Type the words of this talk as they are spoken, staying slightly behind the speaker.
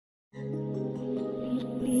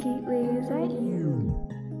lose right here.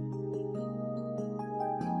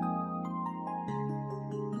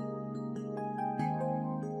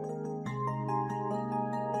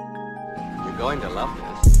 You're going to love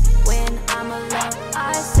this. When I'm alone,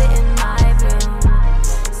 I sit in my room,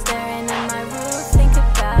 staring at my roof, think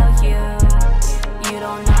about you. You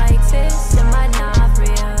don't exist, am I not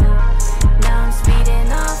real? Now I'm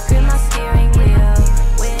speeding up, grip my steering wheel.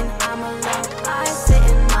 When I'm alone, I sit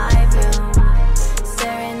in my room,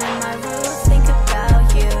 staring at my roof, think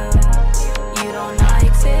about you. You don't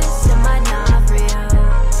exist, am I not real?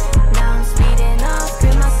 Now I'm speeding up,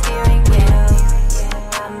 grip my steering wheel.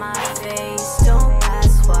 At my face, don't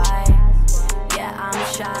ask why. Yeah, I'm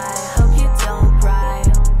shy, hope you don't cry.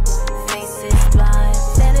 Face is blind,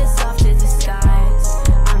 then it's off to the skies.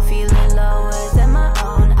 I'm feeling lower than my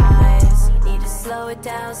own eyes. Need to slow it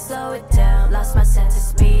down, lost my sense of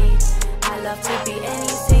speed. I love to be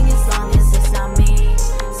anything as long as it's not me.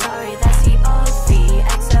 Sorry, that's the OV,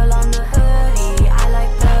 exhale on the hoodie. I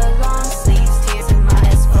like the long sleeves, tears in my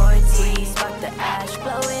S40. Spark the ash,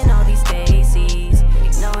 blowing all these daisies.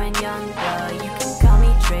 Ignoring young blood, you can call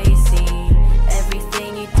me Tracy.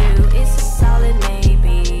 Everything you do is a solid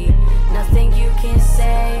maybe. Nothing you can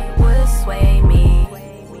say will sway me.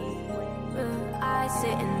 I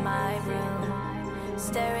sit in my room,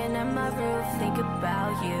 staring at my roof, think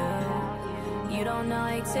about you. You don't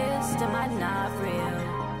exist, am I not real?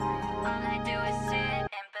 All I do is sit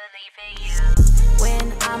and believe in you. When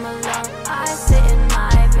I'm alone, I sit in